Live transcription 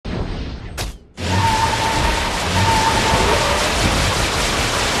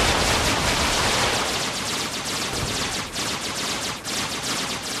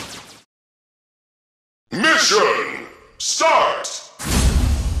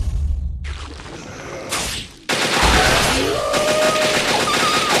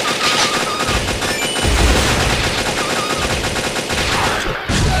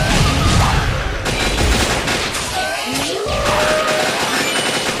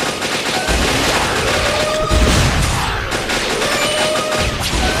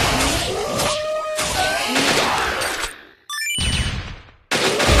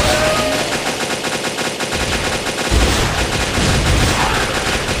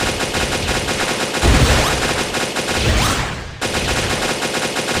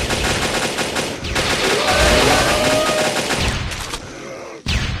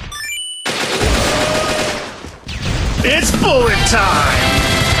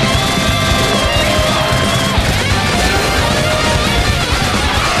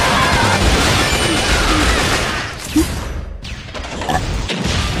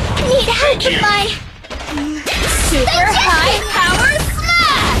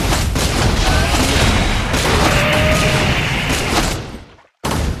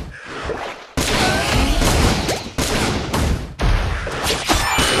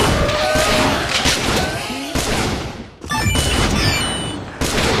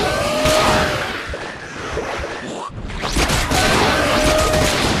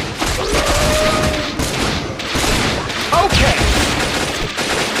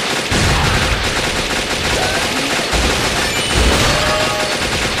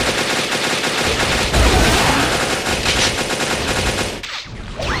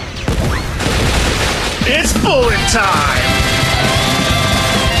bullet time!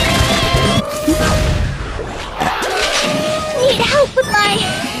 Need help with my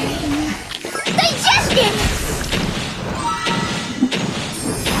digestion!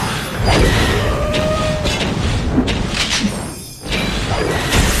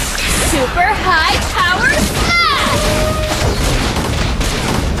 Super high power slash!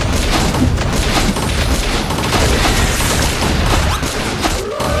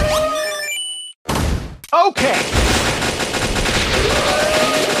 Okay!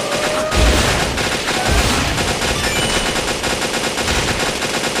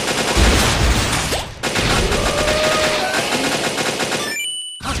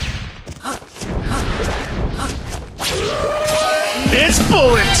 It's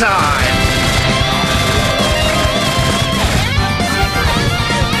bullet time!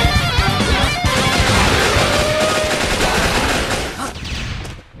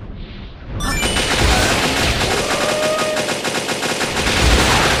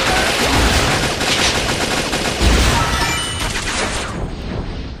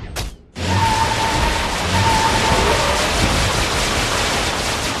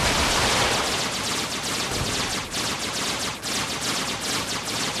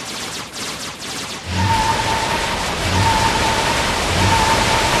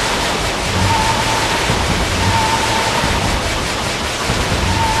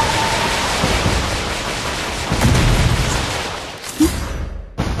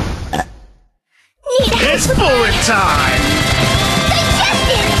 It's bullet time!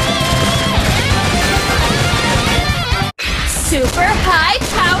 Digestion! Super high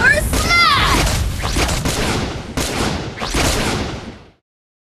power slash!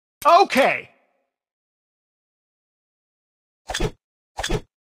 Okay!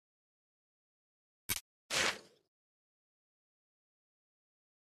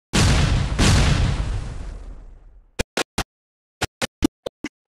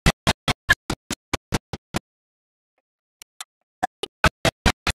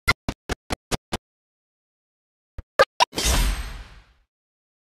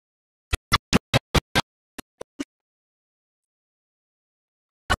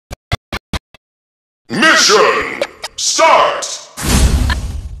 Mission start!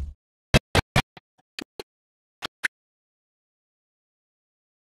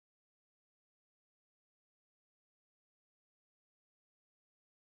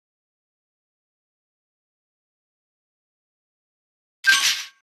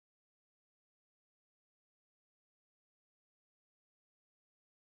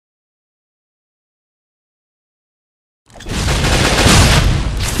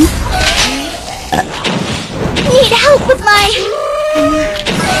 Need help with my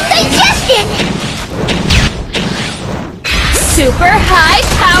digestion! Super high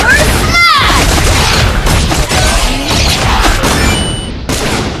power slash!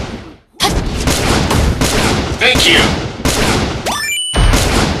 Thank you!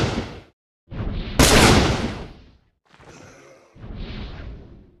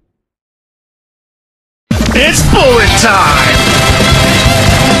 It's bullet time!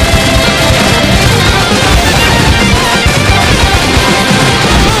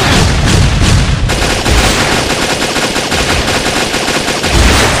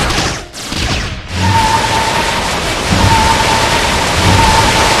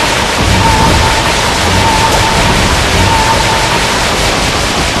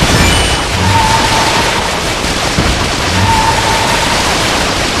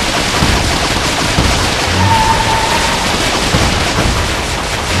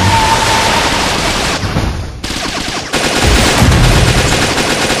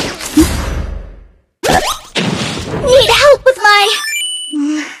 Need help with my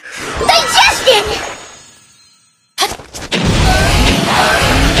digestion!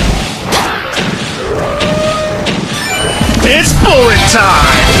 It's bullet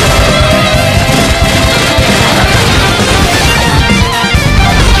time!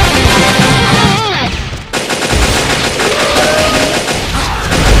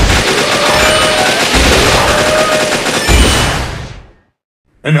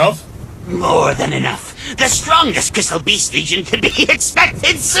 Enough? More than enough. The strongest Crystal Beast Legion could be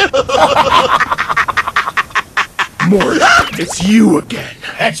expected soon! Mort, it's you again.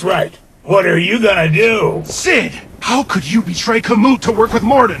 That's right. What are you gonna do? Sid, how could you betray Kamut to work with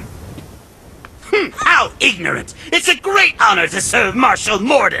Morden? How ignorant! It's a great honor to serve Marshal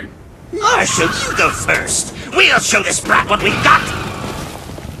Morden! Marshal, you go first! We'll show this brat what we've got!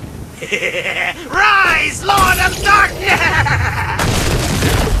 Rise, Lord of Darkness!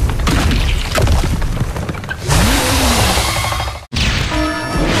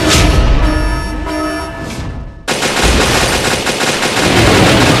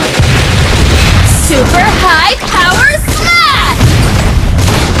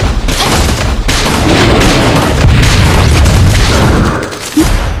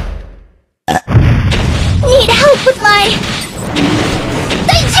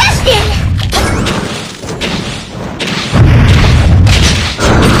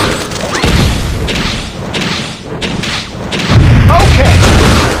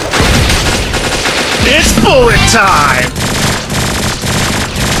 time!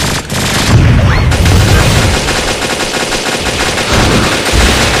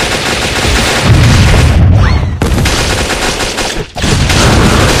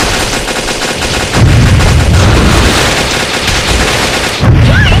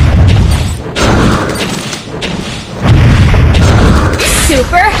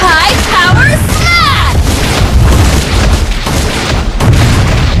 Super high power smash!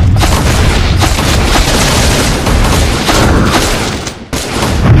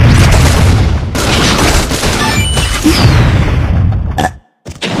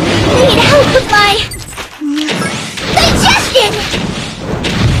 Need help with my digestion!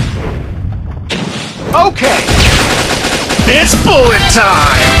 Okay! It's bullet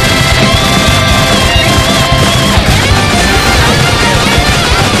time!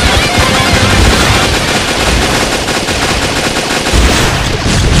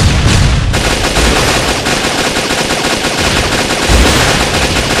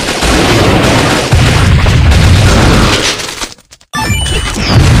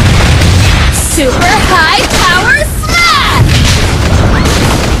 Super high power smash!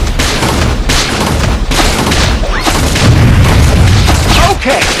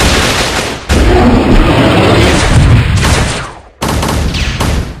 Okay!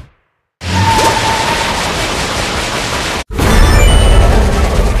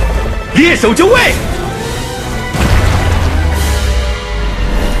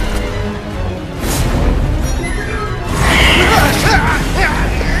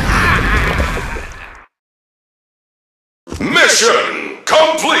 Mission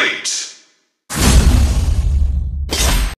complete!